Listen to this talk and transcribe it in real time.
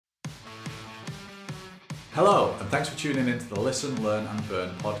Hello, and thanks for tuning in to the Listen, Learn and Burn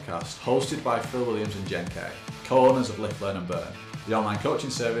podcast, hosted by Phil Williams and Jen Kay, co-owners of Lift, Learn and Burn, the online coaching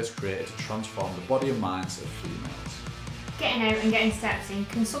service created to transform the body and minds of females. Getting out and getting steps in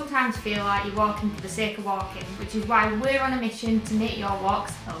can sometimes feel like you're walking for the sake of walking, which is why we're on a mission to make your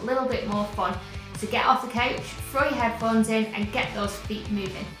walks a little bit more fun. So get off the couch, throw your headphones in and get those feet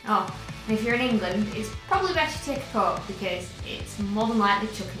moving. Oh, and if you're in England, it's probably best you take a coat because it's more than likely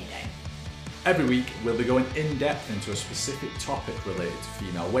chucking it down. Every week, we'll be going in-depth into a specific topic related to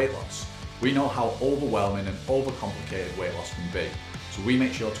female weight loss. We know how overwhelming and overcomplicated weight loss can be, so we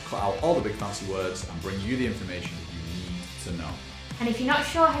make sure to cut out all the big fancy words and bring you the information that you need to know. And if you're not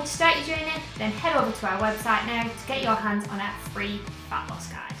sure how to start your journey, then head over to our website now to get your hands on our free fat loss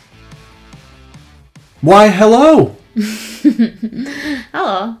guide. Why, hello!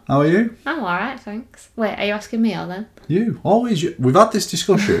 Hello. How are you? I'm alright, thanks. Wait, are you asking me or them? You. Always you. We've had this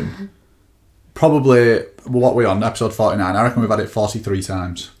discussion. Probably, what we're on, episode 49. I reckon we've had it 43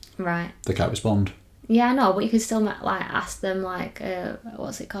 times. Right. They can't respond. Yeah, I know, but you could still ask them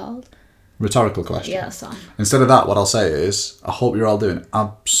what's it called? Rhetorical question. Yeah, that's on. Instead of that, what I'll say is, I hope you're all doing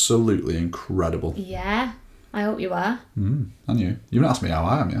absolutely incredible. Yeah, I hope you are. And you. You haven't asked me how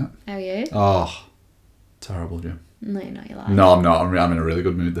I am yet. How are you? Oh, terrible, Jim. No, you're not. You're lying. No, I'm not. I'm in a really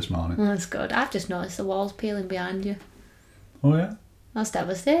good mood this morning. Well, that's good. I've just noticed the walls peeling behind you. Oh, yeah? That's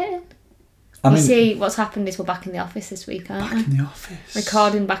devastating. I You mean, see, what's happened is we're back in the office this week, aren't back we? in the office.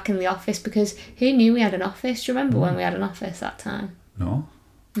 Recording back in the office because who knew we had an office? Do you remember when we had an office that time? No,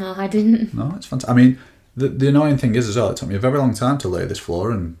 No, I didn't. no, it's fantastic. I mean, the annoying thing is as well, it took me a very long time to lay this floor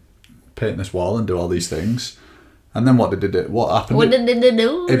and paint this wall and do all these things. And then what happened? What did it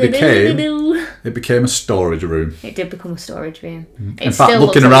do? It became a storage room. It did become a storage room. In fact,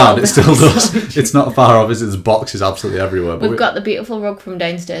 looking around, it still does. It's not far off. There's boxes absolutely everywhere. But We've got the beautiful rug from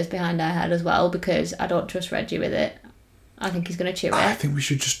downstairs behind our head as well because I don't trust Reggie with it. I think he's going to chew it. I think we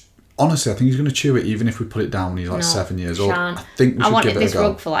should just... Honestly, I think he's going to chew it even if we put it down when he's like 7 years old. Shan't. I think we should give it a go. I wanted this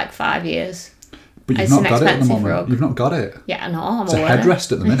rug for like 5 years. But you've It's not an got it at the expensive moment. rug. You've not got it. Yeah, I know. I'm It's aware. a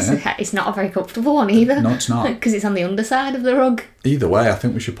headrest at the minute. It's not a very comfortable one either. No, it's not. Because it's on the underside of the rug. Either way, I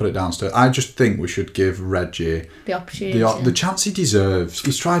think we should put it downstairs. I just think we should give Reggie The opportunity. the chance he deserves.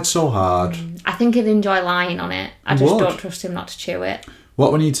 He's tried so hard. I think he'd enjoy lying on it. I He just would. don't trust him not to chew it.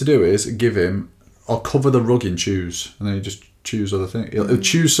 What we need to do is give him, or cover the rug in chews, and then he just chews other things. He'll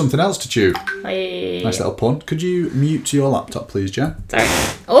choose something else to chew. Hey. Nice little pun. Could you mute your laptop, please, Jen? Sorry.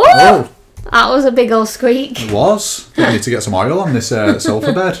 Oh, That was a big old squeak. it was. We need to get some oil on this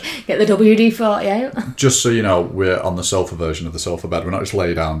sofa bed. Get the WD-40 out. Just so you know, we're on the sofa version of the sofa bed. We're not just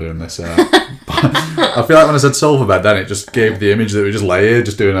lay down doing this. I feel like when I said sofa bed, then it just gave the image that we just lay here,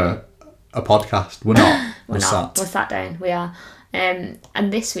 just doing a podcast. We're not. We're not. We're sat down. We are. And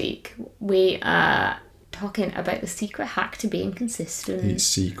this week, we are talking about the secret hack to being consistent. The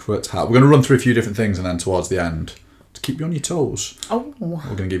secret hack. We're going to run through a few different things, and then towards the end, to keep you on your toes, Oh. we're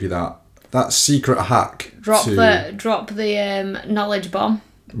going to give you that secret hack. Drop the knowledge bomb.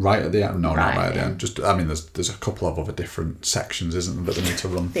 Right at the end. No, not Right, right at the yeah. end. Just, I mean, there's a couple of other different sections, isn't there, that we need to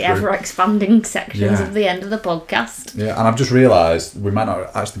run The through. ever-expanding sections Yeah. of the end of the podcast. Yeah, and I've just realised we might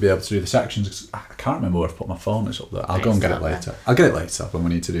not actually be able to do the sections. 'Cause I can't remember where I've put my phone. It's up there. I'll go and get it later. I'll get it later when we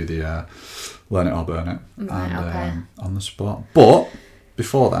need to do the learn it or burn it Right, okay. on the spot. But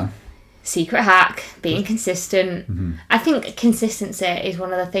before then, Secret hack, being consistent. I think consistency is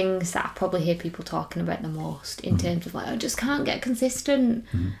one of the things that I probably hear people talking about the most in terms of I just can't get consistent.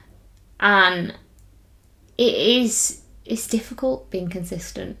 And it's difficult being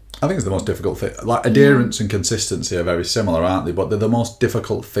consistent. I think it's the most difficult thing. Like adherence and consistency are very similar, aren't they? But they're the most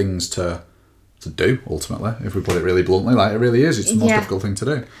difficult things to do ultimately. If we put it really bluntly, like it really is. It's the most difficult thing to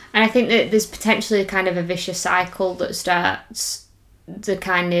do. And I think that there's potentially kind of a vicious cycle that starts the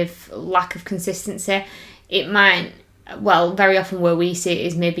kind of lack of consistency. It might, very often where we see it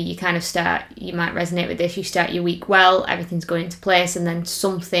is maybe you kind of you might resonate with this, you start your week well, everything's going into place, and then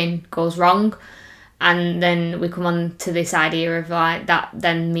something goes wrong. And then we come on to this idea of like, that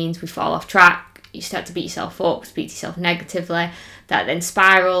then means we fall off track. You start to beat yourself up, speak to yourself negatively. That then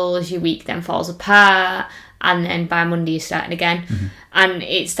spirals, your week then falls apart. And then by Monday you're starting again. And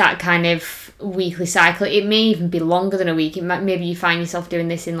it's that kind of weekly cycle. It may even be longer than a week. Maybe you find yourself doing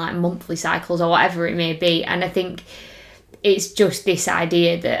this in like monthly cycles or whatever it may be. And I think it's just this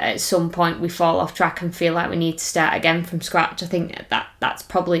idea that at some point we fall off track and feel like we need to start again from scratch. I think that's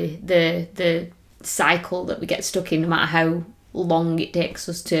probably the cycle that we get stuck in, no matter how long it takes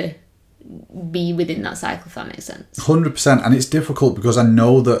us to be within that cycle, if that makes sense. 100%. And it's difficult because I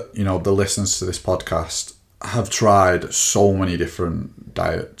know that, the listeners to this podcast have tried so many different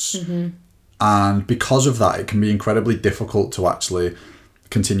diets. And because of that, it can be incredibly difficult to actually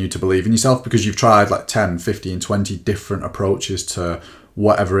continue to believe in yourself, because you've tried like 10, 15, 20 different approaches to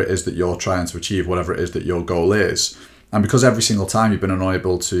whatever it is that you're trying to achieve, whatever it is that your goal is. And because every single time you've been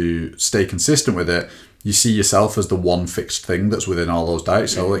unable to stay consistent with it, you see yourself as the one fixed thing that's within all those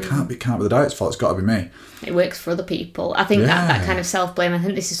diets. So it can't be the diet's fault, it's got to be me. It works for other people. I think that kind of self-blame, I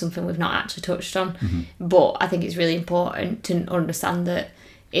think this is something we've not actually touched on, but I think it's really important to understand that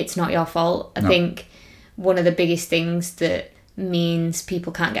it's not your fault. I think one of the biggest things that means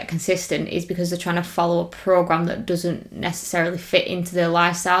people can't get consistent is because they're trying to follow a program that doesn't necessarily fit into their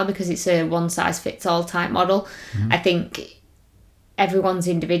lifestyle, because it's a one-size-fits-all type model. I think everyone's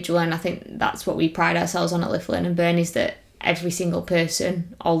individual, and I think that's what we pride ourselves on at Lift, Learn and Burn, is that every single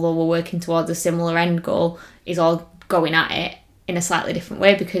person, although we're working towards a similar end goal, is all going at it in a slightly different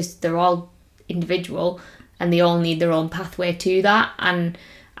way, because they're all individual and they all need their own pathway to that. And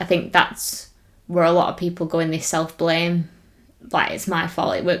I think that's where a lot of people go in this self-blame, like it's my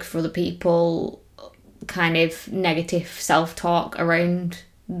fault, it works for other people, kind of negative self-talk around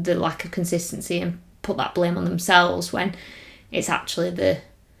the lack of consistency, and put that blame on themselves when it's actually the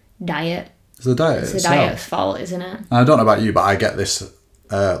diet. It's the diet It's the itself. diet's fault, isn't it? And I don't know about you, but I get this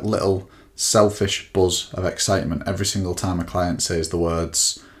little selfish buzz of excitement every single time a client says the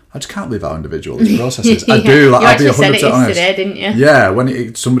words, I just can't believe how individual this process is. I do. Like, you I'll be 100% actually said it honest. yesterday, didn't you? Yeah,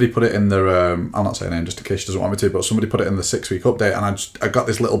 when somebody put it in their, I'll not say her name just in case she doesn't want me to, but somebody put it in the 6-week update, and I got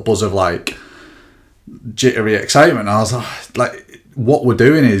this little buzz of like jittery excitement. And I was like, what we're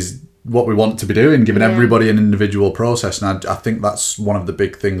doing is what we want to be doing, giving everybody an individual process. And I think that's one of the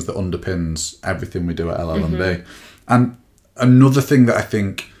big things that underpins everything we do at LLMB. And another thing that I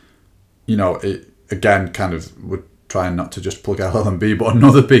think, it again kind of would trying not to just plug LLMB, but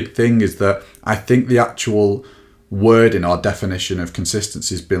another big thing is that I think the actual wording or definition of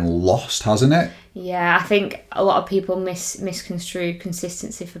consistency has been lost, hasn't it? Yeah, I think a lot of people misconstrue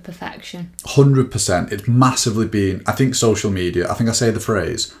consistency for perfection. 100%. It's massively been, I think social media, I think I say the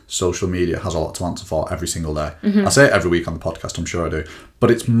phrase, social media has a lot to answer for every single day. I say it every week on the podcast, I'm sure I do. But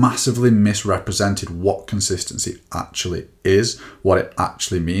it's massively misrepresented what consistency actually is, what it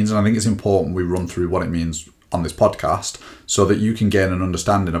actually means. And I think it's important we run through what it means on this podcast so that you can gain an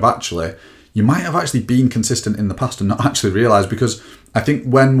understanding of actually, you might have actually been consistent in the past and not actually realise, because I think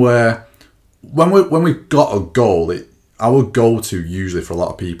when we've got a goal, our go-to usually for a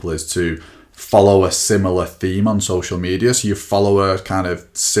lot of people is to follow a similar theme on social media. So you follow a kind of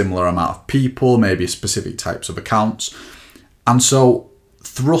similar amount of people, maybe specific types of accounts. And so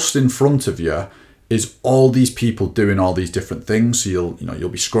thrust in front of you is all these people doing all these different things. So you'll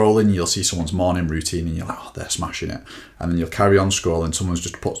be scrolling, you'll see someone's morning routine and you're like, oh, they're smashing it. And then you'll carry on scrolling, someone's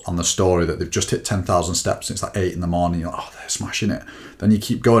just put on the story that they've just hit 10,000 steps since like 8 a.m. You're like, oh, they're smashing it. Then you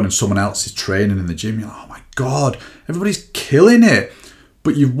keep going and someone else is training in the gym. You're like, oh my God, everybody's killing it.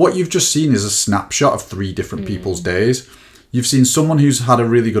 But what you've just seen is a snapshot of 3 different people's days. You've seen someone who's had a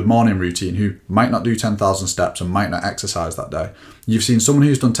really good morning routine who might not do 10,000 steps and might not exercise that day. You've seen someone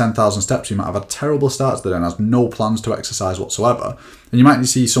who's done 10,000 steps who might have a terrible start to the day and has no plans to exercise whatsoever. And you might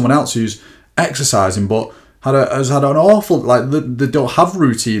see someone else who's exercising but has had an awful, they don't have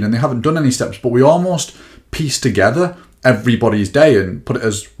routine and they haven't done any steps, but we almost piece together everybody's day and put it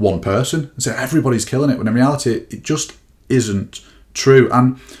as one person and say everybody's killing it, when in reality it just isn't true.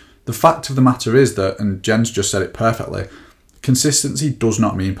 And the fact of the matter is that, and Jen's just said it perfectly, consistency does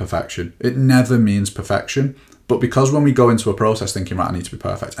not mean perfection. It never means perfection. But because when we go into a process thinking, right, I need to be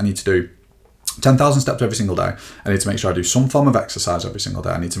perfect, I need to do 10,000 steps every single day, I need to make sure I do some form of exercise every single day,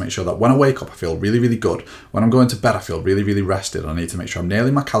 I need to make sure that when I wake up I feel really, really good, when I'm going to bed I feel really, really rested, I need to make sure I'm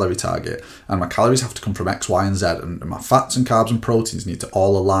nailing my calorie target, and my calories have to come from X, Y and Z, and my fats and carbs and proteins need to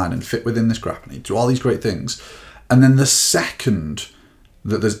all align and fit within this graph, I need to do all these great things. And then the second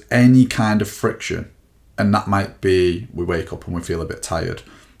that there's any kind of friction, and that might be we wake up and we feel a bit tired,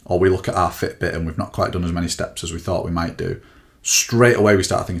 or we look at our Fitbit and we've not quite done as many steps as we thought we might do, straight away we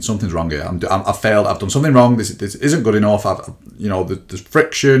start thinking something's wrong here. I've failed. I've done something wrong. This isn't good enough. There's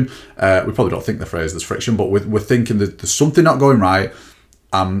friction. We probably don't think the phrase there's friction, but we're thinking that there's something not going right.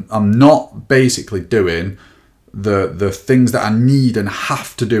 I'm not basically doing the things that I need and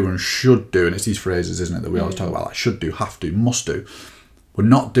have to do and should do. And it's these phrases, isn't it, that we always talk about, like should do, have to, must do. We're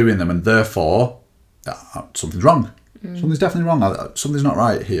not doing them, and therefore something's wrong. Something's definitely wrong. Something's not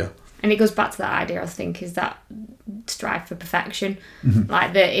right here. And it goes back to that idea, I think, is that strive for perfection.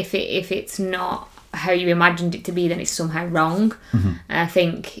 Like that if it's not how you imagined it to be, then it's somehow wrong. And I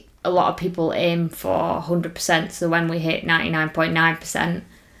think a lot of people aim for 100%, so when we hit 99.9%,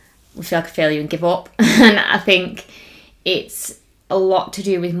 we feel like a failure and give up. And I think it's a lot to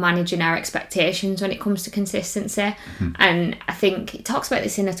do with managing our expectations when it comes to consistency. And I think it talks about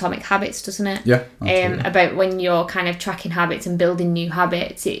this in Atomic Habits, doesn't it? Yeah, absolutely. About when you're kind of tracking habits and building new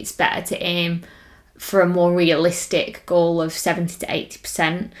habits, it's better to aim for a more realistic goal of 70 to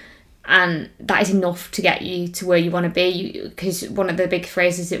 80%. And that is enough to get you to where you want to be. Because one of the big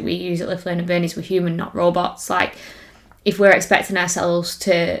phrases that we use at Live, Learn and Burn is we're human, not robots. Like, if we're expecting ourselves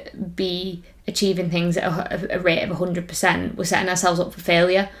to be achieving things at a rate of 100%, we're setting ourselves up for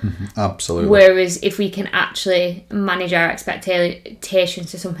failure. Absolutely. Whereas if we can actually manage our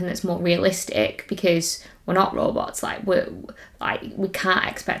expectations to something that's more realistic, because we're not robots, we can't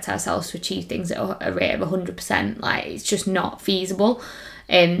expect ourselves to achieve things at a rate of 100%. Like, it's just not feasible.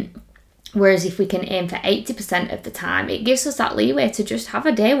 Whereas if we can aim for 80% of the time, it gives us that leeway to just have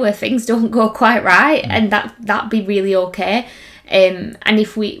a day where things don't go quite right, and that'd be really okay. And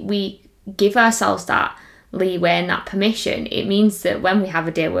if we give ourselves that leeway and that permission, it means that when we have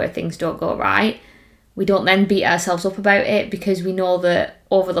a day where things don't go right, we don't then beat ourselves up about it, because we know that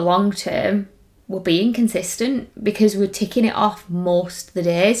over the long term we're being consistent, because we're ticking it off most of the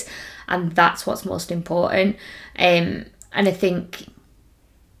days, and that's what's most important. And I think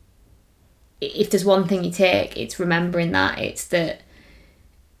if there's one thing you take, it's remembering that it's that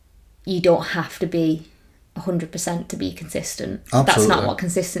you don't have to be 100% to be consistent. Absolutely. That's not what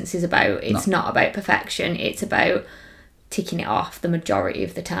consistency is about. It's not about perfection. It's about ticking it off the majority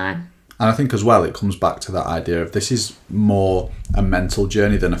of the time. And I think as well, it comes back to that idea of this is more a mental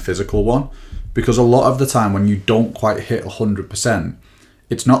journey than a physical one. Because a lot of the time when you don't quite hit 100%,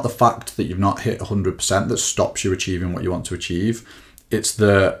 it's not the fact that you've not hit 100% that stops you achieving what you want to achieve. It's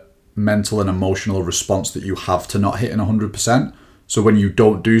the mental and emotional response that you have to not hitting 100%. So when you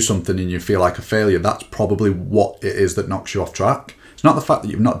don't do something and you feel like a failure, that's probably what it is that knocks you off track. It's not the fact that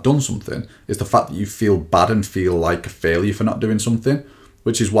you've not done something, it's the fact that you feel bad and feel like a failure for not doing something.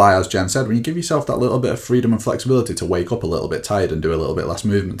 Which is why, as Jen said, when you give yourself that little bit of freedom and flexibility to wake up a little bit tired and do a little bit less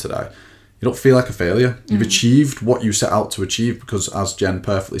movement today, you don't feel like a failure. You've achieved what you set out to achieve, because as Jen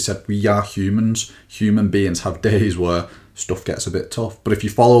perfectly said, we are humans. Human beings have days where stuff gets a bit tough. But if you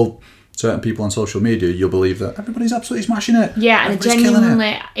follow certain people on social media, you'll believe that everybody's absolutely smashing it. Yeah, and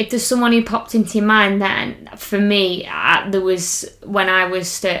genuinely, if there's someone who popped into your mind, then for me, there was, when I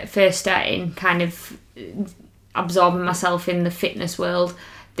was first starting kind of absorbing myself in the fitness world,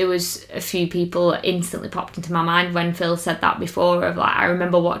 there was a few people that instantly popped into my mind when Phil said that before, of like, I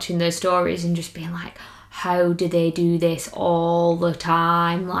remember watching those stories and just being like, how do they do this all the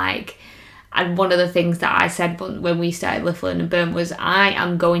time? Like, and one of the things that I said when we started Live, Learn and Burn was, I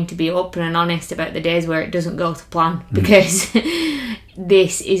am going to be open and honest about the days where it doesn't go to plan, because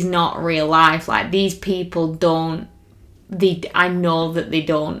this is not real life. Like, these people I know that they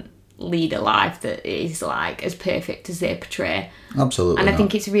don't lead a life that is like as perfect as they portray. Absolutely. And I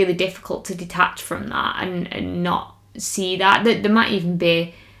think it's really difficult to detach from that and not see that. There might even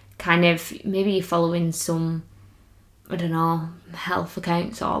be kind of, maybe you're following some, I don't know, health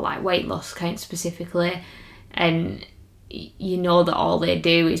accounts or like weight loss accounts specifically, and you know that all they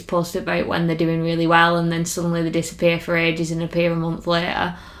do is post about when they're doing really well, and then suddenly they disappear for ages and appear a month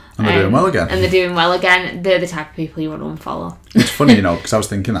later. And they're doing well again. And they're doing well again. They're the type of people you want to unfollow. It's funny, because I was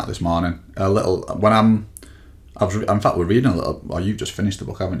thinking that this morning. In fact, we're reading a little, or you've just finished the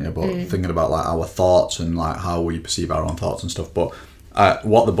book, haven't you? But thinking about like our thoughts and like how we perceive our own thoughts and stuff. But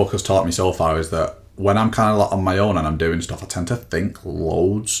what the book has taught me so far is that when I'm kind of like on my own and I'm doing stuff, I tend to think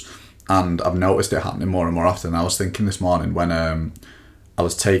loads. And I've noticed it happening more and more often. I was thinking this morning when I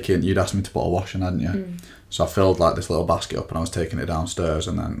was taking, you'd asked me to put a wash in, hadn't you? So I filled like this little basket up and I was taking it downstairs,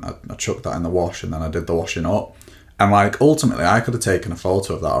 and then I chucked that in the wash, and then I did the washing up. And like, ultimately I could have taken a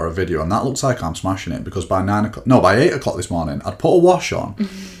photo of that or a video, and that looks like I'm smashing it, because by 8 o'clock this morning, I'd put a wash on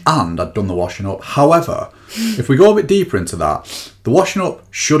and I'd done the washing up. However, if we go a bit deeper into that, the washing up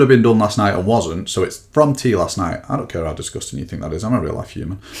should have been done last night and wasn't, so it's from tea last night. I don't care how disgusting you think that is, I'm a real life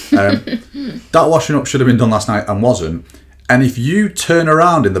human. That washing up should have been done last night and wasn't. And if you turn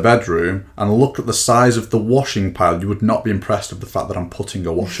around in the bedroom and look at the size of the washing pile, you would not be impressed with the fact that I'm putting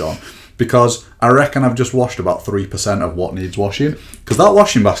a wash on. Because I reckon I've just washed about 3% of what needs washing. Because that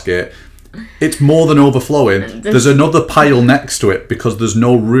washing basket, it's more than overflowing. There's another pile next to it because there's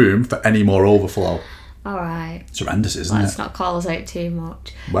no room for any more overflow. All right. It's horrendous, isn't it? Let's not call us out too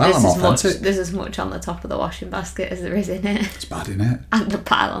much. Well, I'm authentic. There's as much on the top of the washing basket as there is in it. It's bad, isn't it? And the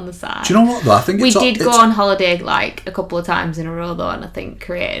pile on the side. Do you know what, though? I think we did go on holiday like a couple of times in a row, though, and I think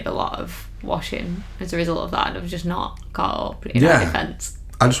created a lot of washing as a result of that, and I've just not caught up in our defence.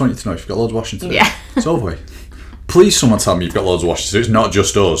 I just want you to know, if you've got loads of washing to do, it's over with. Please, someone tell me you've got loads of washing to do. It's not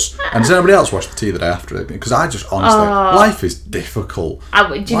just us. And does anybody else wash the tea the day after it? Because I just honestly, life is difficult.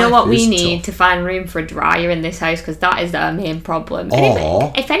 Do you know what we need to find room for a dryer in this house? Because that is our main problem.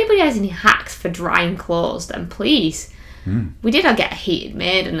 If anybody has any hacks for drying clothes, then please. We did get a heated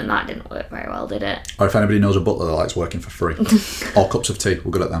maiden, and that didn't work very well, did it? Or if anybody knows a butler that likes working for free, or cups of tea,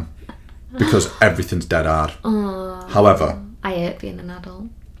 we're good at them. Because everything's dead hard. However, I hate being an adult.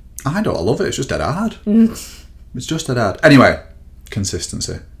 I don't. I love it. It's just dead hard. It's just dead hard. Anyway,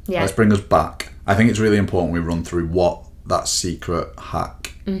 consistency. Yeah. Let's bring us back. I think it's really important we run through what that secret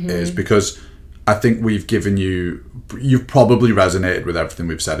hack is, because I think we've given you've probably resonated with everything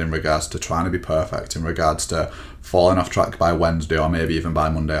we've said in regards to trying to be perfect, in regards to falling off track by Wednesday or maybe even by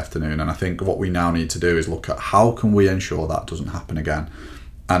Monday afternoon. And I think what we now need to do is look at how can we ensure that doesn't happen again.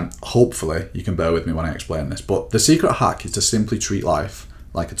 And hopefully you can bear with me when I explain this, but the secret hack is to simply treat life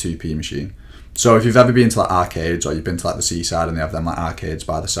like a 2p machine. So if you've ever been to like arcades, or you've been to like the seaside and they have them like arcades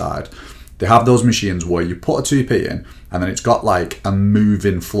by the side, they have those machines where you put a 2p in and then it's got like a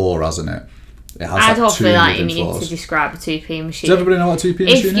moving floor, hasn't it? It has I'd hopefully like you floors. need to describe a 2p machine. Does everybody know what a 2p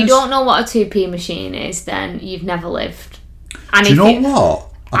machine is? If you don't know what a 2p machine is, then you've never lived. And do you know what?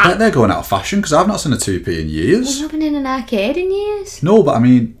 I bet they're going out of fashion, because I've not seen a 2p in years. We've not been in an arcade in years. No, but I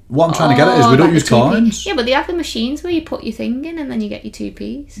mean, what I'm trying to get at is we don't use coins. Yeah, but they have the machines where you put your thing in and then you get your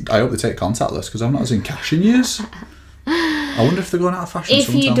 2p's. I hope they take contactless, because I've not seen cash in years. I wonder if they're going out of fashion.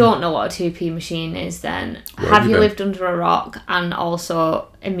 If you don't know what a 2p machine is, then have you lived under a rock, and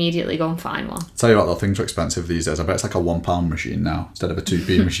also immediately go and find one. Tell you what though, things are expensive these days. I bet it's like a £1 machine now instead of a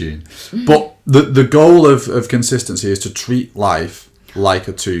 2p machine. But the goal of consistency is to treat life like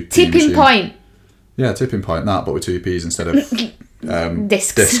a 2p tipping machine. Point. Yeah, tipping point, that, but with 2p's instead of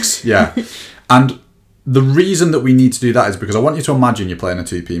discs. Yeah. And the reason that we need to do that is because I want you to imagine you're playing a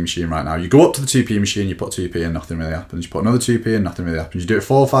 2p machine right now. You go up to the 2p machine, you put 2p in, nothing really happens. You put another 2p in, nothing really happens. You do it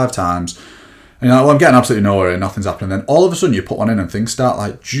 4 or 5 times, and you're like, well, I'm getting absolutely nowhere and nothing's happening. Then all of a sudden you put one in and things start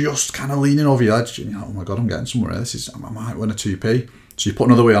like just kind of leaning over your edge. And you're like, oh my God, I'm getting somewhere. I might win a 2p. So you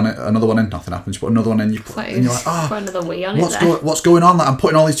put another one in, nothing happens. You put another one in, and you're like, put another wee on what's going on? Like, I'm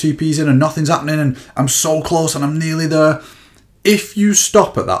putting all these 2p's in and nothing's happening, and I'm so close and I'm nearly there. If you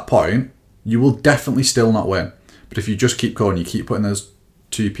stop at that point, you will definitely still not win. But if you just keep going, you keep putting those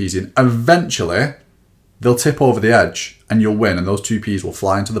 2p's in, eventually they'll tip over the edge and you'll win, and those 2p's will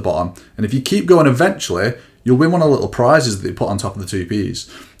fly into the bottom. And if you keep going, eventually you'll win one of the little prizes that they put on top of the 2p's.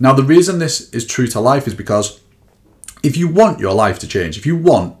 Now, the reason this is true to life is because if you want your life to change, if you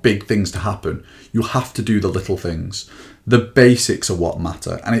want big things to happen, you have to do the little things. The basics are what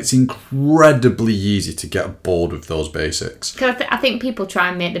matter, and it's incredibly easy to get bored with those basics. Because I think people try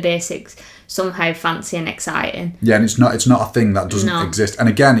and make the basics somehow fancy and exciting. Yeah, and it's not a thing that doesn't exist. And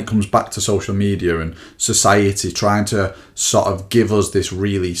again, it comes back to social media and society trying to sort of give us this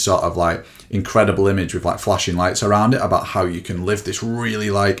really sort of like incredible image with like flashing lights around it about how you can live this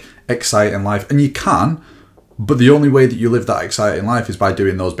really like exciting life. And you can, but the only way that you live that exciting life is by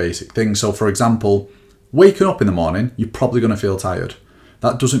doing those basic things. So for example, waking up in the morning, you're probably going to feel tired.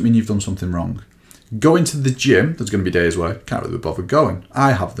 That doesn't mean you've done something wrong. Going to the gym, there's going to be days where you can't really be bothered going.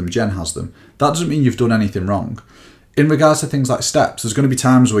 I have them, Jen has them. That doesn't mean you've done anything wrong. In regards to things like steps, there's going to be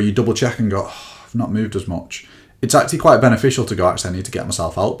times where you double check and go, I've not moved as much. It's actually quite beneficial to go, actually, I need to get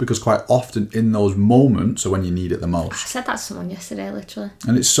myself out, because quite often in those moments are when you need it the most. I said that to someone yesterday, literally.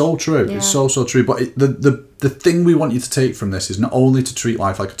 And it's so true. Yeah. It's so true. But the thing we want you to take from this is not only to treat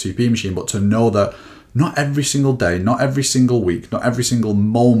life like a 2p machine, but to know that not every single day, not every single week, not every single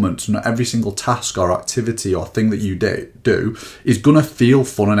moment, not every single task or activity or thing that you do is going to feel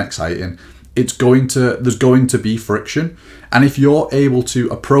fun and exciting. There's going to be friction. And if you're able to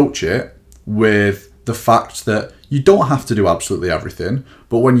approach it with the fact that you don't have to do absolutely everything,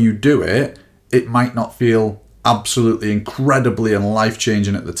 but when you do it, it might not feel absolutely incredibly and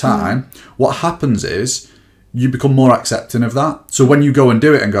life-changing at the time. What happens is you become more accepting of that. So when you go and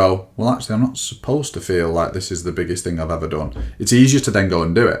do it and go, well, actually, I'm not supposed to feel like this is the biggest thing I've ever done, it's easier to then go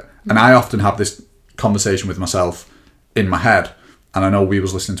and do it. And I often have this conversation with myself in my head. And I know we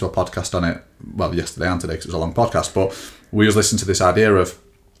was listening to a podcast on it, well, yesterday and today, because it was a long podcast, but we was listening to this idea of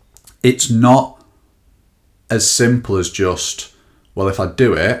it's not as simple as just, well, if I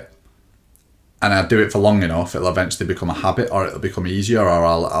do it and I do it for long enough, it'll eventually become a habit, or it'll become easier, or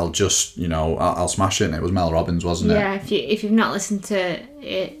I'll just, I'll smash it. And it was Mel Robbins, wasn't it? Yeah, if you've not listened to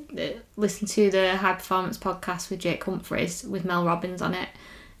it, listen to the High Performance podcast with Jake Humphries with Mel Robbins on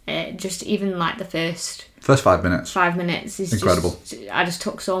it. Just even like the first 5 minutes. 5 minutes is incredible. I just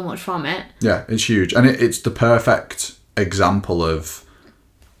took so much from it. Yeah, it's huge. And it's the perfect example of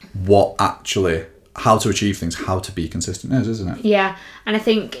what actually how to achieve things, how to be consistent is, isn't it? Yeah, and I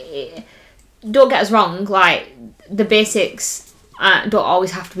think, don't get us wrong, like, the basics don't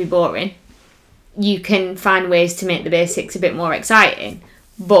always have to be boring. You can find ways to make the basics a bit more exciting,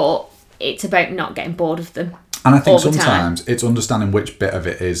 but it's about not getting bored of them. And I think sometimes it's understanding which bit of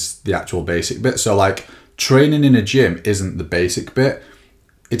it is the actual basic bit. So, like, training in a gym isn't the basic bit.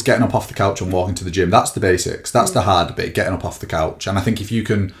 It's getting up off the couch and walking to the gym. That's the basics. That's the hard bit, getting up off the couch. And I think if you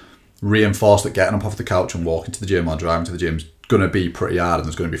can reinforce that getting up off the couch and walking to the gym or driving to the gym is going to be pretty hard and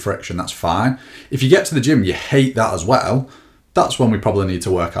there's going to be friction, that's fine. If you get to the gym and you hate that as well, that's when we probably need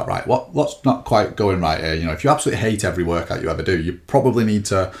to work out, right, what's not quite going right here? You know, if you absolutely hate every workout you ever do, you probably need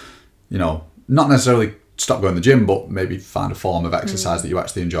to, you know, not necessarily stop going to the gym, but maybe find a form of exercise that you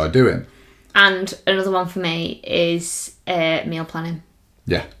actually enjoy doing. And another one for me is meal planning.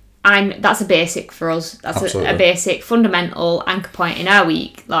 Yeah. That's a basic for us. That's a basic fundamental anchor point in our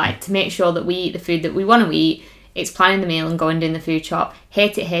week. Like, to make sure that we eat the food that we want to eat, it's planning the meal and going doing the food shop.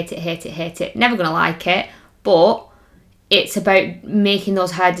 Hate it. Never going to like it. But it's about making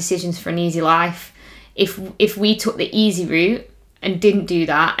those hard decisions for an easy life. If we took the easy route and didn't do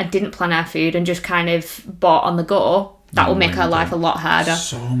that and didn't plan our food and just kind of bought on the go, that will make our life a lot harder.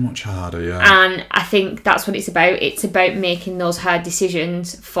 So much harder, yeah. And I think that's what it's about. It's about making those hard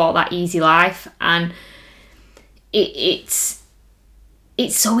decisions for that easy life. And it's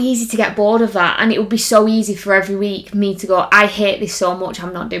so easy to get bored of that. And it would be so easy for every week me to go, I hate this so much,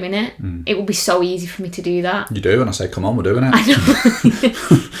 I'm not doing it. It would be so easy for me to do that. You do, and I say, come on, we're doing it. I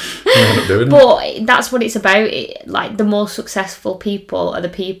know. We end up doing but that's what it's about. Like, the most successful people are the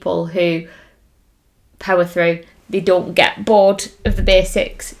people who power through. They don't get bored of the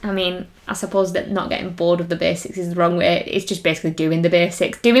basics. I mean, I suppose that not getting bored of the basics is the wrong way. It's just basically doing the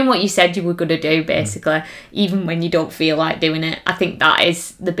basics. Doing what you said you were going to do, basically, even when you don't feel like doing it. I think that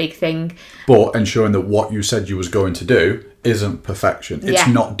is the big thing. But ensuring that what you said you was going to do isn't perfection. It's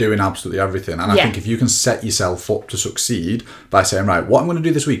not doing absolutely everything. And I think if you can set yourself up to succeed by saying, right, what I'm going to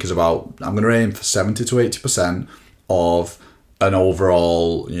do this week is I'm going to aim for 70 to 80% of an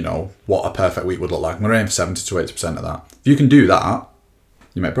overall, you know, what a perfect week would look like. I'm going to aim for 70 to 80% of that. If you can do that,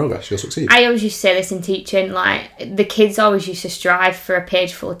 you make progress, you'll succeed. I always used to say this in teaching, like, the kids always used to strive for a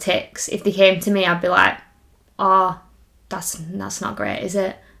page full of ticks. If they came to me, I'd be like, oh, that's not great, is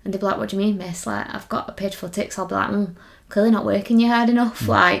it? And they'd be like, what do you mean, miss? Like, I've got a page full of ticks. I'll be like, clearly not working you hard enough.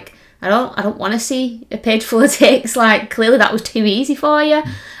 Like, I don't want to see a page full of ticks. Like, clearly that was too easy for you.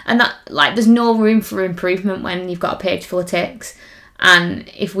 And that, like, there's no room for improvement when you've got a page full of ticks. And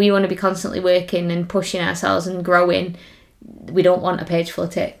if we want to be constantly working and pushing ourselves and growing, we don't want a page full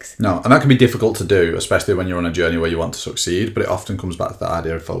of ticks. No, and that can be difficult to do, especially when you're on a journey where you want to succeed, but it often comes back to that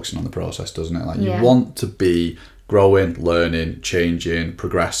idea of focusing on the process, doesn't it? Like, you want to be growing, learning, changing,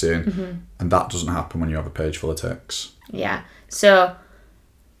 progressing, and that doesn't happen when you have a page full of ticks. Yeah. So,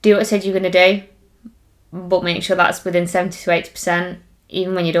 do what I said you're going to do, but make sure that's within 70 to 80%,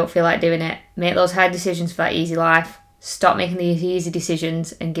 even when you don't feel like doing it. Make those hard decisions for that easy life. Stop making these easy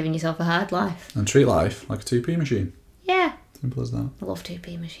decisions and giving yourself a hard life. And treat life like a 2p machine. Yeah. Simple as that. I love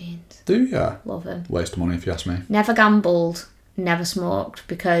 2p machines. Do you? Love them. Waste of money, if you ask me. Never gambled, never smoked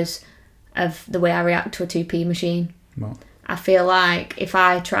because of the way I react to a 2p machine. What? I feel like if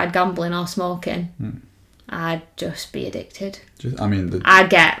I tried gambling or smoking, I'd just be addicted. I mean, I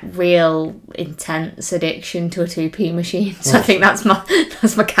get real intense addiction to a 2p machine, so I think that's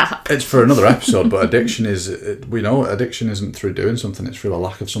my cap. It's for another episode, but addiction we know addiction isn't through doing something; it's through a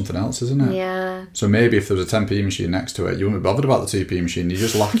lack of something else, isn't it? Yeah. So maybe if there was a 10p machine next to it, you wouldn't be bothered about the 2p machine. You're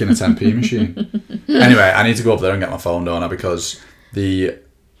just lacking a 10p machine. Anyway, I need to go up there and get my phone, don't I? Because the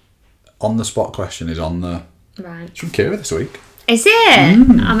on the spot question is on the right. It's from Kira this week. Is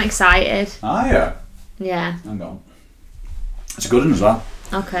it? I'm excited. Ah, yeah. Yeah. Hang on. It's a good one as well.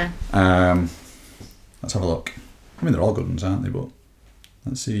 Okay. Let's have a look. I mean, they're all good ones, aren't they? But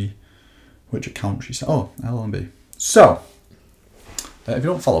let's see which account she said. Oh, LLB. So, if you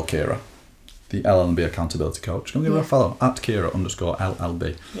don't follow Kira, the LLB accountability coach, go give her a follow at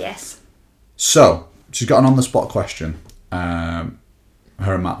Kira_LLB. Yes. So, she's got an on the spot question.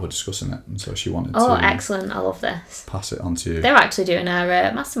 Her and Matt were discussing it, and so she wanted to. Oh, excellent! I love this. Pass it on to you. They're actually doing our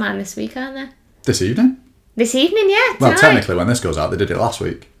mastermind this week, aren't they? This evening? This evening, yeah. Well, technically, when this goes out, they did it last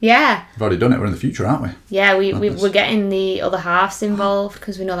week. Yeah. We've already done it. We're in the future, aren't we? Yeah, we're getting the other halves involved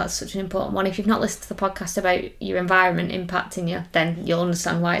because we know that's such an important one. If you've not listened to the podcast about your environment impacting you, then you'll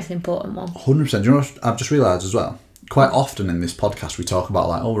understand why it's an important one. 100%. Do you know what I've just realised as well? Quite often in this podcast, we talk about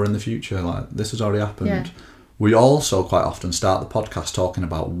like, oh, we're in the future, like this has already happened. Yeah. We also quite often start the podcast talking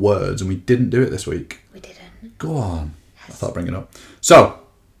about words, and we didn't do it this week. We didn't. Go on. Yes. I thought I'd bring it up. So,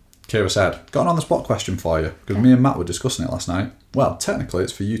 Kira said, got an on-the-spot question for you, because me and Matt were discussing it last night. Well, technically,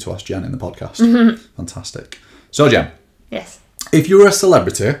 it's for you to ask Jen in the podcast. Fantastic. So, Jen. Yes. If you were a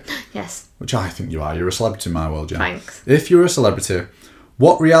celebrity... Yes. Which I think you are. You're a celebrity in my world, Jen. Thanks. If you were a celebrity,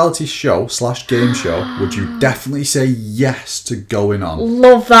 what reality show / game show would you definitely say yes to going on?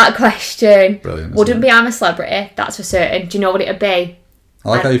 Love that question. Brilliant. Wouldn't be I'm a Celebrity, that's for certain. Do you know what it'd be? I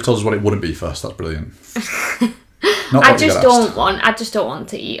like how you've told us what it wouldn't be first. That's brilliant. Not I what you just get don't asked. want. I just don't want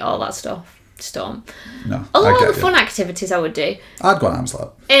to eat all that stuff. Just don't. No, A I lot get of the you. fun activities I would do. I'd go on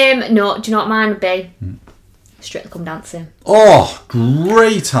Amslab. No, do you know what mine would be? Strictly Come Dancing. Oh,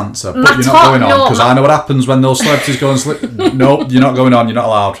 great answer. But My you're not top- going on, no, because my- I know what happens when those celebrities go and slip. No, you're not going on. You're not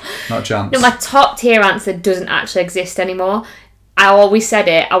allowed. Not a chance. No, my top tier answer doesn't actually exist anymore. I always said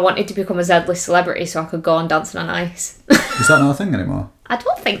it. I wanted to become a Z-list celebrity so I could go on Dancing on Ice. Is that not a thing anymore? I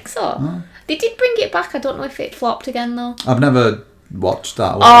don't think so. Oh. They did bring it back. I don't know if it flopped again though. I've never watched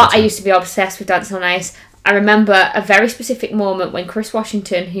that. Oh, I used to be obsessed with Dancing on Ice. I remember a very specific moment when Chris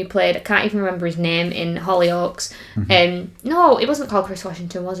Washington, who played, I can't even remember his name, in Hollyoaks. No, it wasn't called Chris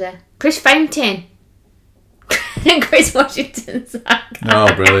Washington, was it? Chris Fountain. Chris Washington's that guy.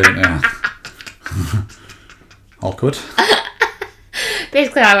 Oh, brilliant, yeah. Awkward.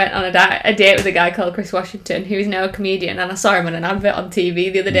 Basically, I went on a date with a guy called Chris Washington, who is now a comedian, and I saw him on an advert on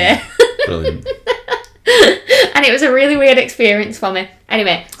TV the other day. Brilliant. And it was a really weird experience for me.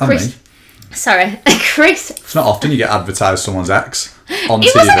 Anyway, Chris... Sorry, Chris... It's not often you get advertised someone's ex on It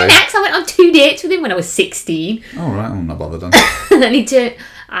TV. wasn't an ex. I went on 2 dates with him when I was 16. Oh, right. I'm not bothered then. And then he turned...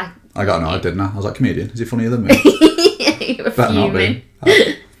 I got an eye, didn't I? I was like, comedian. Is he funnier than me? You were Better not fuming.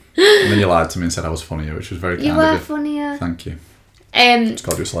 be. And then you lied to me and said I was funnier, which was very kind You of were you. funnier. Thank you. It's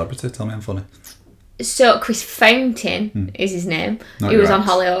called you a celebrity. Tell me I'm funny. So Chris Fountain is his name. Not He was your on ex.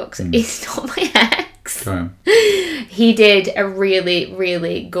 Hollyoaks. He's not my ex. Go on. He did a really,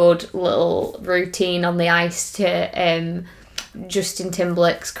 really good little routine on the ice to Justin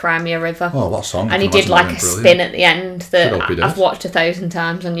Timberlake's Cry Me a River. Oh, what song? And he I can did imagine like a that'd be spin at the end that Should hope he did. I've watched 1,000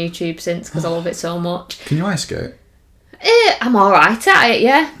 times on YouTube since because I love it so much. Can you ice skate? I'm alright at it,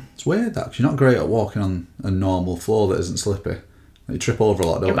 yeah. It's weird that, 'cause you're not great at walking on a normal floor that isn't slippy. You trip over a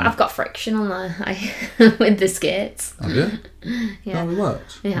lot, don't Yeah, but you? I've got friction on there with the skates. Have you? Yeah. Oh, it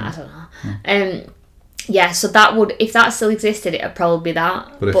works. Yeah, I don't know. Yeah, so that would, if that still existed, it'd probably be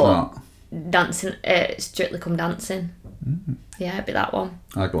that. But if not, Dancing, Strictly Come Dancing. Yeah, it'd be that one.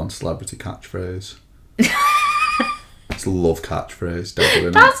 I go on celebrity catchphrase. Just love catchphrase. Don't do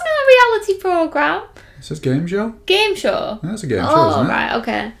it. That's not a reality programme. It says game show. Game show. Yeah, it's a game show, Oh, isn't it? right,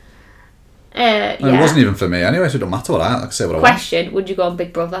 okay. And Yeah. it wasn't even for me anyway, so it don't matter what I say what I want. Question, would you go on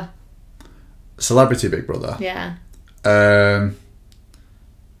Big Brother? Celebrity Big Brother. Yeah.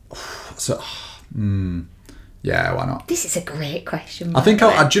 Yeah, why not? This is a great question. I think,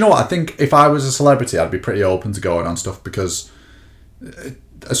 by the way. do you know what? I think if I was a celebrity, I'd be pretty open to going on stuff because,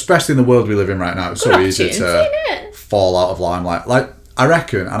 especially in the world we live in right now, it's so Good easy to opportunity, innit? fall out of limelight. Like, I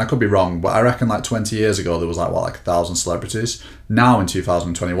reckon, and I could be wrong, but I reckon like 20 years ago there was like 1,000 celebrities. Now in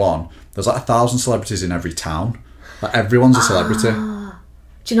 2021, there's like 1,000 celebrities in every town. Like everyone's a celebrity.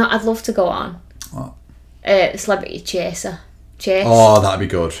 Do you know what I'd love to go on? What? Celebrity Chaser. Chase. Oh, that'd be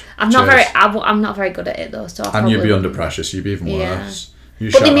good. I'm not Cheers. I'm not very good at it though, so And you'd be under pressure, so you'd be even Yeah. worse.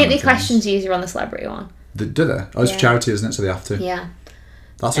 You But shout they make on the things. questions easier on the celebrity one. Do they? Oh, it's Yeah. for charity, isn't it? So they have to. Yeah.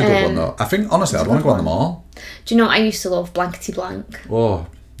 That's a good one though. I think honestly, I'd want to go on them all. Do you know what I used to love? Blankety Blank. Oh,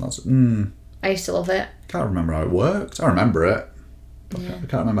 that's. I used to love it. Can't remember how it worked. I remember it. But I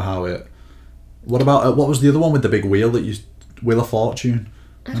can't remember how it. What about what was the other one with the big wheel that you Wheel of Fortune?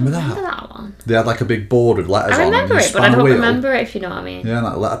 Remember that? Remember that one? They had like a big board with letters I on. remember and you it, but span I a don't wheel. remember it if you know what I mean. Yeah,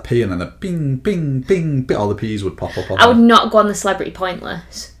 like letter P and then the ping, ping, ping, all the P's would pop up on I would it. not go on the Celebrity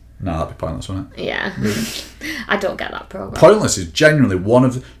Pointless. No, that'd be pointless, wouldn't it? Yeah. I don't get that programme. Pointless is genuinely one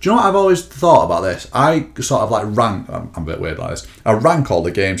of... Do you know what I've always thought about this? I sort of like rank... I'm a bit weird like this. I rank all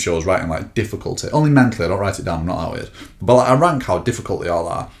the game shows right in like difficulty. Only mentally, I don't write it down, I'm not that weird. But like, I rank how difficult they all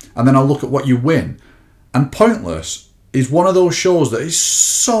are. And then I look at what you win. And Pointless is one of those shows that is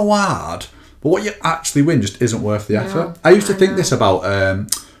so hard, but what you actually win just isn't worth the effort. I used to think this about...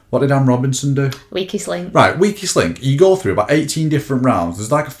 what did Anne Robinson do? Weakest Link. Right, Weakest Link. You go through about 18 different rounds. There's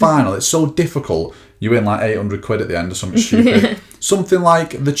like a final. It's so difficult. You win like 800 quid at the end or something stupid. Something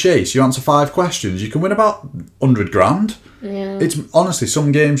like The Chase. You answer 5 questions. You can win about 100 grand. Yeah. It's honestly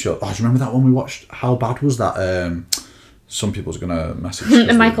some game show. Oh, do you remember that one we watched? How bad was that? Some people's going to message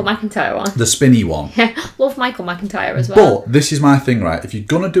The Michael McIntyre one. the spinny one. Yeah, love Michael McIntyre as well. But this is my thing, right? If you're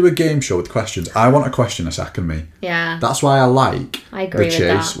going to do a game show with questions, I want a question a second me. Yeah. That's why I like I agree the with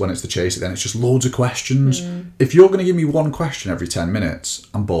chase. that. When it's the chase, then it's just loads of questions. If you're going to give me one question every 10 minutes,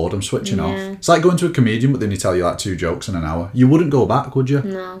 I'm bored, I'm switching off. It's like going to a comedian, but then you tell you like 2 jokes in an hour. You wouldn't go back, would you?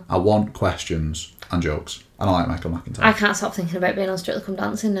 No. I want questions and jokes. And I like Michael McIntyre. I can't stop thinking about being on Strictly Come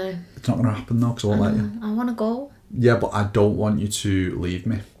Dancing now. It's not going to happen though, because I won't let you. I want to go. Yeah, but I don't want you to leave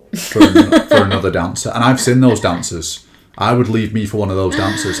me for another dancer. And I've seen those dancers. I would leave me for one of those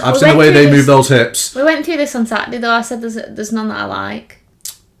dancers. I've seen the way they move those hips. We went through this on Saturday though. I said there's none that I like.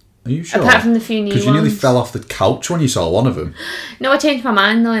 Are you sure? Apart from the few new ones. Because you nearly fell off the couch when you saw one of them. No, I changed my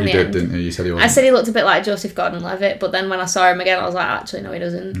mind though in the end. Didn't you? You said he I wasn't. said he looked a bit like Joseph Gordon-Levitt, but then when I saw him again, I was like, actually, no, he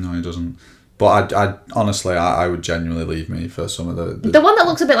doesn't. No, he doesn't. But I honestly, I would genuinely leave me for some of the... The one that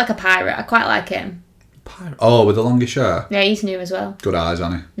looks a bit like a pirate, I quite like him. Pirate. Oh, with the longest hair? Yeah, he's new as well. Good eyes,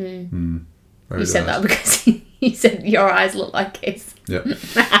 hasn't he? You Very said good that eyes. because he said your eyes look like his. Yep.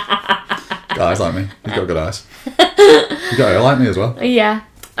 Got eyes like me. He's got good eyes. He's got hair like me as well. Yeah.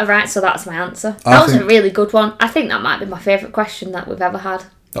 Alright, so that's my answer. I That was a think- really good one. I think that might be my favourite question that we've ever had.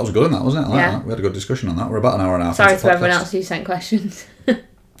 That was a good one, that, wasn't it? I like Yeah. that. We had a good discussion on that. We're about an hour and a half Sorry into to the everyone podcast. else who sent questions.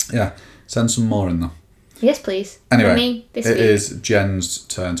 Yeah. Send some more in though. Yes, please. Anyway, For me this it week. is Jen's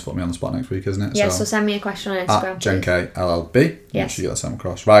turn to put me on the spot next week, isn't it? Yeah, so send me a question on at Instagram. Jen please. K LLB. Make Yes. sure you get that sent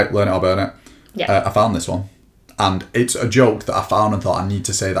across. Right, learn it or burn it. Yeah. I found this one. And it's a joke that I found and thought I need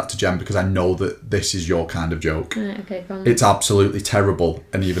to say that to Jen because I know that this is your kind of joke. Right, okay, go on. It's absolutely terrible.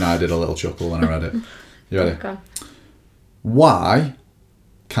 And even I did a little chuckle when I read it. You ready? Go on. Why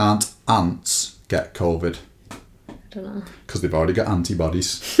can't ants get COVID? I don't know. Because they've already got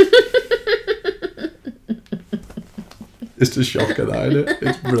antibodies. It's a shocker, that, isn't it?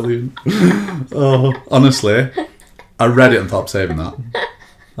 It's brilliant. Oh, honestly, I read it and thought, saving that.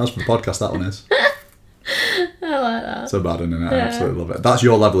 That's for the podcast, that one is. I like that. So bad, isn't it? I absolutely love it. That's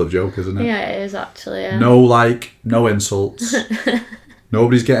your level of joke, isn't it? Yeah, it is actually. Yeah. No insults.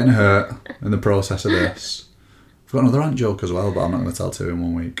 Nobody's getting hurt in the process of this. I've got another ant joke as well, but I'm not going to tell 2 in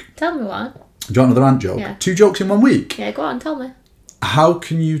 1 week. Tell me one. Do you want another ant joke? Yeah. 2 jokes in 1 week? Yeah, go on, tell me. How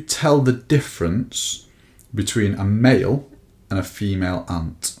can you tell the difference between a male and a female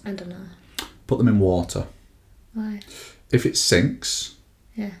ant? I don't know. Put them in water. Why? If it sinks,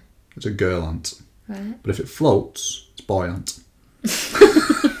 Yeah. it's a girl ant. Right. But if it floats, it's boy ant.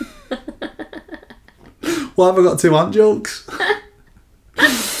 Why have I got 2 ant jokes?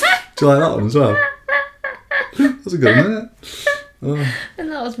 Do you like that one as well? That's a good one, isn't it? Oh,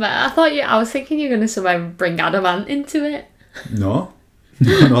 And that was better. I was thinking you were going to somehow bring Adamant into it. no.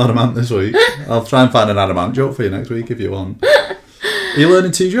 No adamant this week. I'll try and find an adamant joke for you next week if you want. Are you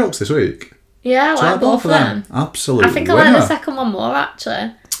learning 2 jokes this week? Yeah, I Try like both of them. Absolutely. I think I like the second one more,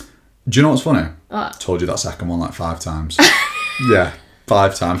 actually. Do you know what's funny? What? I told you that second one like 5 times. Yeah,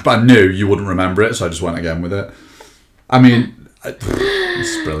 5 times. But I knew you wouldn't remember it, so I just went again with it. I mean,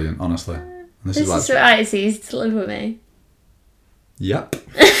 it's brilliant, honestly. And this This why is right, it's easy to live with me. Yep.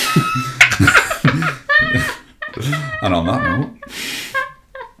 And on that note...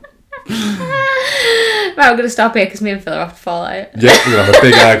 Right, we're going to stop here because me and Phil have to fall out. Yeah, we're going to have a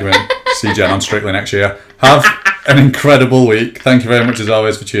big argument. See Jen on Strictly next year. Have an incredible week. Thank you very much as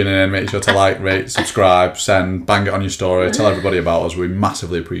always for tuning in. Make sure to like, rate, subscribe, bang it on your story. Tell everybody about us. We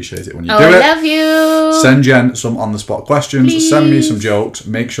massively appreciate it when you do I it. love you. Send Jen some on the spot questions. Please. Send me some jokes.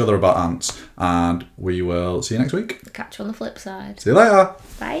 Make sure they're about ants. And we will see you next week. Catch you on the flip side. See you later.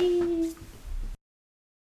 Bye.